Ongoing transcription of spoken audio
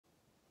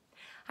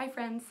Hi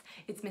friends,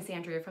 it's Miss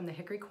Andrea from the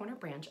Hickory Corner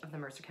branch of the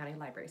Mercer County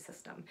Library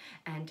System,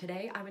 and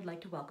today I would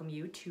like to welcome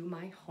you to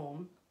my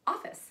home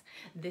office.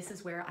 This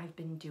is where I've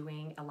been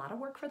doing a lot of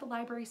work for the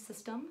library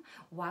system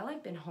while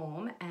I've been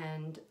home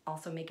and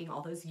also making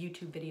all those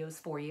YouTube videos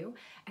for you.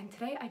 And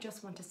today I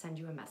just want to send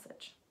you a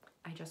message.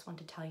 I just want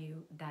to tell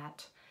you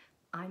that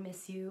I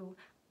miss you.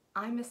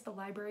 I miss the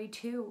library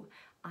too.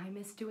 I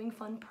miss doing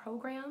fun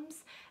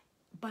programs.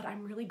 But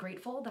I'm really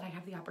grateful that I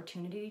have the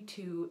opportunity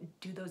to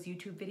do those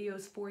YouTube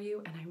videos for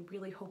you, and I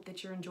really hope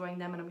that you're enjoying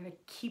them, and I'm going to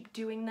keep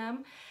doing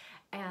them.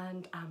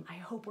 And I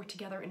hope we're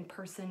together in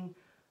person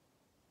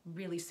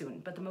really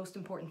soon. But the most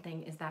important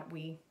thing is that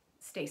we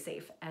stay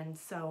safe. And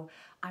so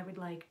I would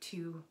like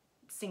to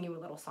sing you a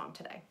little song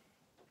today.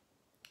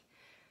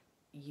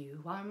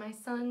 You are my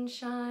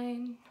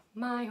sunshine,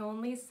 my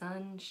only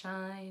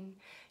sunshine.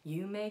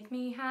 You make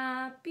me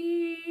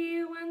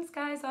happy when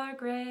skies are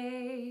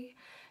gray.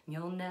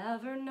 You'll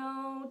never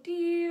know,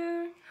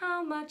 dear,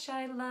 how much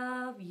I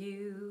love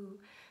you.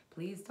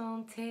 Please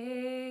don't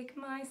take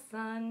my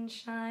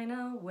sunshine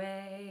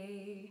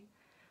away.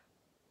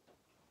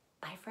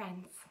 Bye,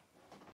 friends.